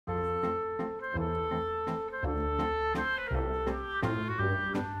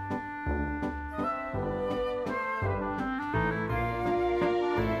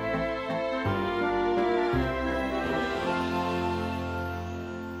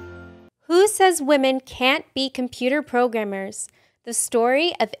says women can't be computer programmers? The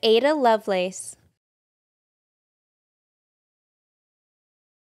story of Ada Lovelace.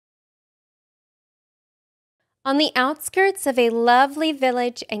 On the outskirts of a lovely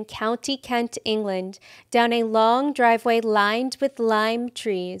village in County Kent, England, down a long driveway lined with lime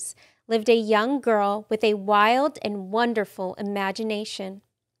trees, lived a young girl with a wild and wonderful imagination.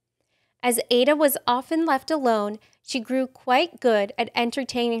 As Ada was often left alone, she grew quite good at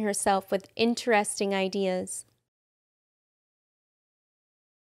entertaining herself with interesting ideas.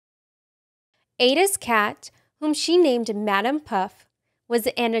 Ada's cat, whom she named Madam Puff, was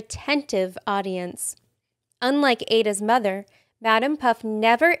an attentive audience. Unlike Ada's mother, Madam Puff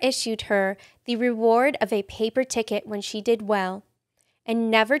never issued her the reward of a paper ticket when she did well,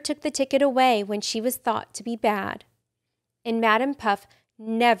 and never took the ticket away when she was thought to be bad. And Madam Puff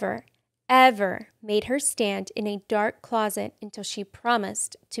never, ever made her stand in a dark closet until she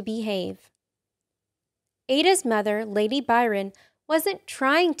promised to behave. Ada's mother, Lady Byron, wasn't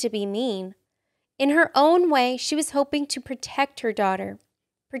trying to be mean. In her own way, she was hoping to protect her daughter.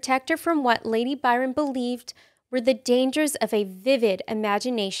 Protect her from what Lady Byron believed were the dangers of a vivid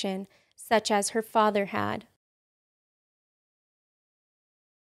imagination, such as her father had.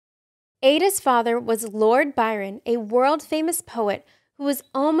 Ada's father was Lord Byron, a world-famous poet who was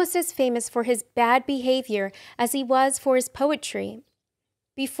almost as famous for his bad behavior as he was for his poetry.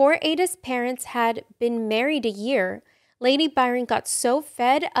 Before Ada's parents had been married a year, Lady Byron got so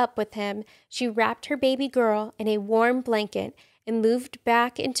fed up with him, she wrapped her baby girl in a warm blanket and moved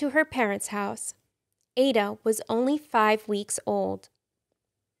back into her parents' house. Ada was only 5 weeks old.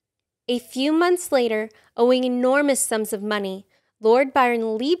 A few months later, owing enormous sums of money, Lord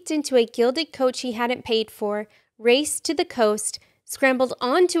Byron leaped into a gilded coach he hadn't paid for, raced to the coast, scrambled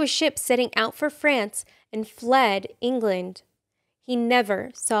onto a ship setting out for France, and fled England. He never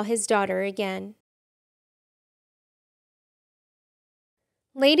saw his daughter again.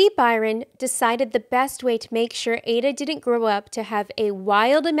 Lady Byron decided the best way to make sure Ada didn't grow up to have a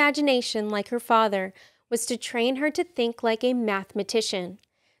wild imagination like her father was to train her to think like a mathematician.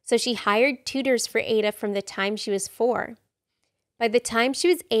 So she hired tutors for Ada from the time she was 4. By the time she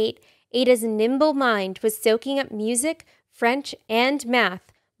was 8, Ada's nimble mind was soaking up music, French, and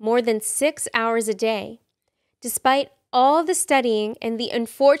math more than 6 hours a day. Despite all the studying and the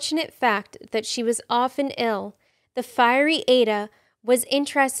unfortunate fact that she was often ill, the fiery Ada was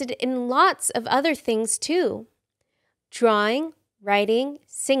interested in lots of other things too. Drawing, writing,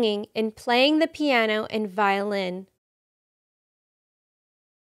 singing, and playing the piano and violin.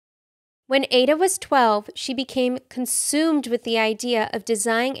 When Ada was 12, she became consumed with the idea of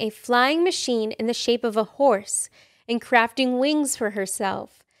designing a flying machine in the shape of a horse and crafting wings for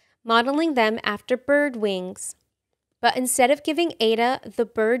herself, modeling them after bird wings. But instead of giving Ada the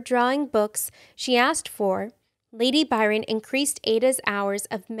bird drawing books she asked for, Lady Byron increased Ada's hours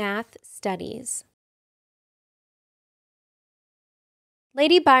of math studies.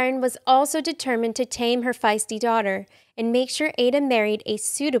 Lady Byron was also determined to tame her feisty daughter and make sure Ada married a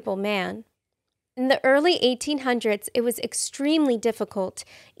suitable man. In the early 1800s, it was extremely difficult,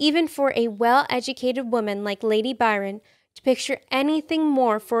 even for a well-educated woman like Lady Byron, to picture anything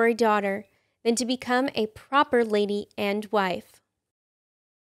more for a daughter than to become a proper lady and wife.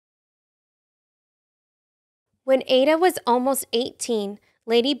 When Ada was almost 18,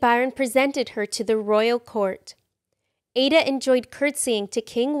 Lady Byron presented her to the royal court. Ada enjoyed curtsying to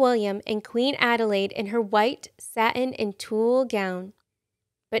King William and Queen Adelaide in her white satin and tulle gown.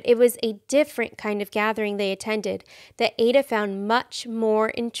 But it was a different kind of gathering they attended that Ada found much more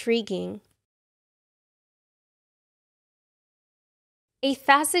intriguing. A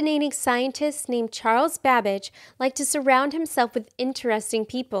fascinating scientist named Charles Babbage liked to surround himself with interesting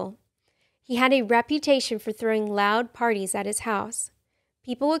people. He had a reputation for throwing loud parties at his house.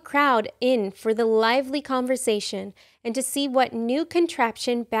 People would crowd in for the lively conversation and to see what new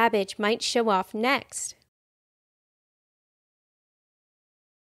contraption Babbage might show off next.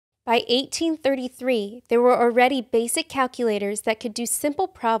 By 1833, there were already basic calculators that could do simple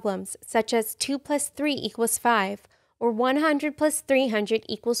problems such as 2 plus 3 equals 5 or 100 plus 300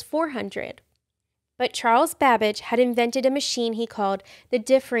 equals 400. But Charles Babbage had invented a machine he called the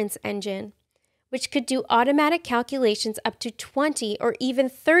difference engine, which could do automatic calculations up to 20 or even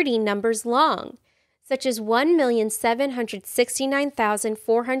 30 numbers long, such as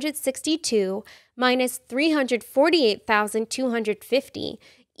 1,769,462 minus 348,250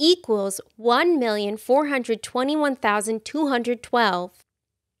 equals 1,421,212.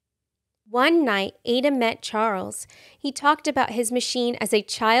 One night, Ada met Charles. He talked about his machine as a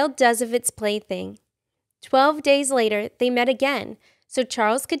child does of its plaything. 12 days later, they met again, so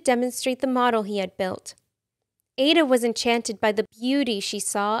Charles could demonstrate the model he had built. Ada was enchanted by the beauty she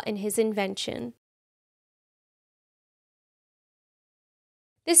saw in his invention.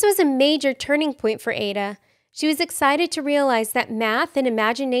 This was a major turning point for Ada. She was excited to realize that math and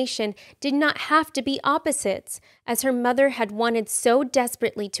imagination did not have to be opposites, as her mother had wanted so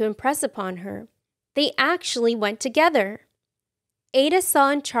desperately to impress upon her. They actually went together. Ada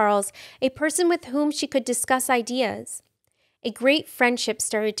saw in Charles a person with whom she could discuss ideas. A great friendship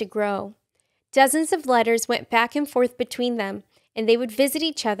started to grow. Dozens of letters went back and forth between them, and they would visit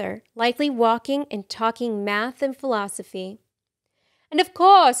each other, likely walking and talking math and philosophy. And of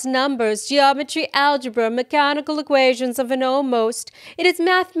course, numbers, geometry, algebra, mechanical equations of an almost. It is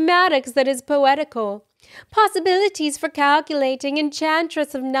mathematics that is poetical. Possibilities for calculating,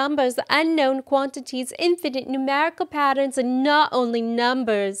 enchantress of numbers, unknown quantities, infinite numerical patterns, and not only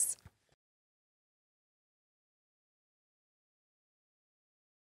numbers.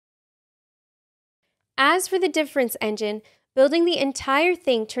 As for the difference engine, building the entire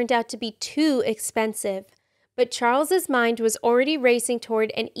thing turned out to be too expensive. But Charles's mind was already racing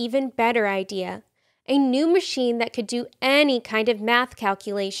toward an even better idea, a new machine that could do any kind of math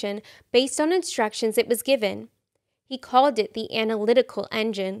calculation based on instructions it was given. He called it the Analytical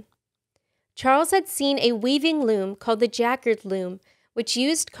Engine. Charles had seen a weaving loom called the Jacquard Loom, which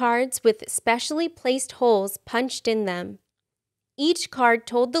used cards with specially placed holes punched in them. Each card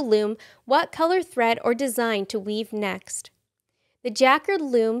told the loom what color thread or design to weave next. The Jacquard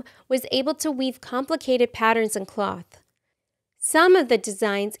loom was able to weave complicated patterns in cloth. Some of the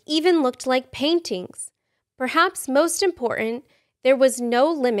designs even looked like paintings. Perhaps most important, there was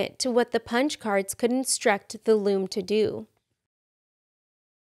no limit to what the punch cards could instruct the loom to do.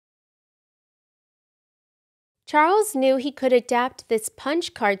 Charles knew he could adapt this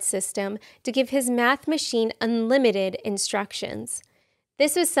punch card system to give his math machine unlimited instructions.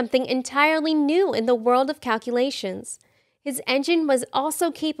 This was something entirely new in the world of calculations. His engine was also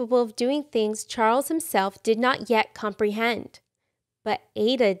capable of doing things Charles himself did not yet comprehend. But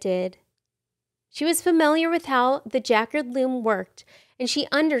Ada did. She was familiar with how the Jacquard loom worked, and she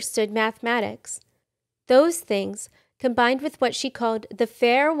understood mathematics. Those things, combined with what she called the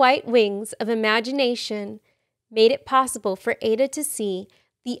fair white wings of imagination, made it possible for Ada to see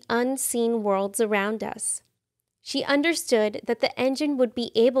the unseen worlds around us. She understood that the engine would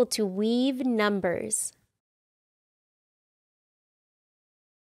be able to weave numbers.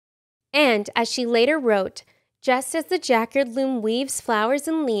 And, as she later wrote, just as the Jacquard loom weaves flowers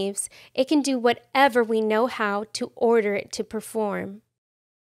and leaves, it can do whatever we know how to order it to perform.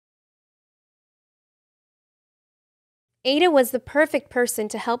 Ada was the perfect person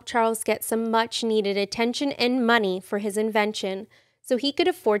to help Charles get some much-needed attention and money for his invention, so he could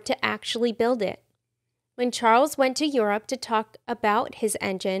afford to actually build it. When Charles went to Europe to talk about his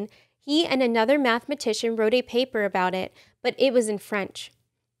engine, he and another mathematician wrote a paper about it, but it was in French.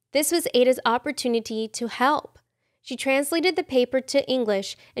 This was Ada's opportunity to help. She translated the paper to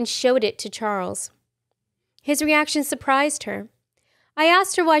English and showed it to Charles. His reaction surprised her. I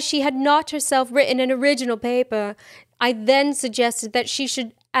asked her why she had not herself written an original paper. I then suggested that she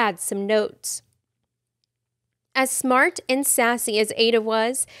should add some notes. As smart and sassy as Ada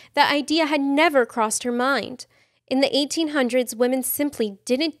was, the idea had never crossed her mind. In the 1800s, women simply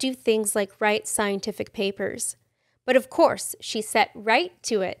didn't do things like write scientific papers. But of course, she set right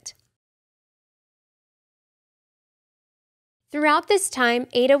to it. Throughout this time,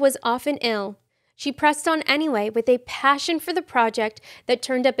 Ada was often ill. She pressed on anyway with a passion for the project that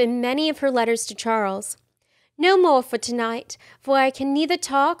turned up in many of her letters to Charles. No more for tonight, for I can neither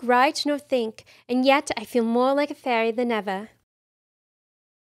talk, write, nor think, and yet I feel more like a fairy than ever.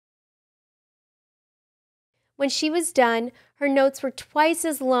 When she was done, her notes were twice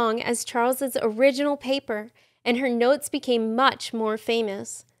as long as Charles's original paper, and her notes became much more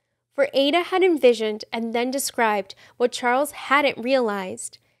famous. For Ada had envisioned and then described what Charles hadn't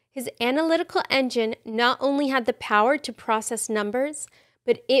realized. His analytical engine not only had the power to process numbers,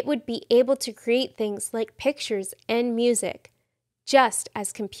 but it would be able to create things like pictures and music, just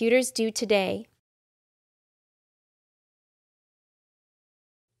as computers do today.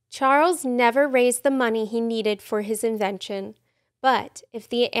 Charles never raised the money he needed for his invention. But if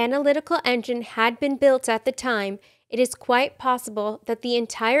the analytical engine had been built at the time, it is quite possible that the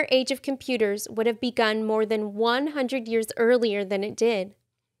entire age of computers would have begun more than 100 years earlier than it did.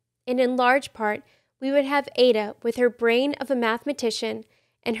 And in large part, we would have Ada with her brain of a mathematician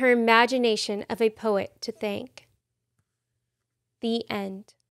and her imagination of a poet to thank. The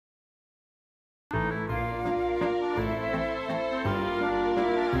end.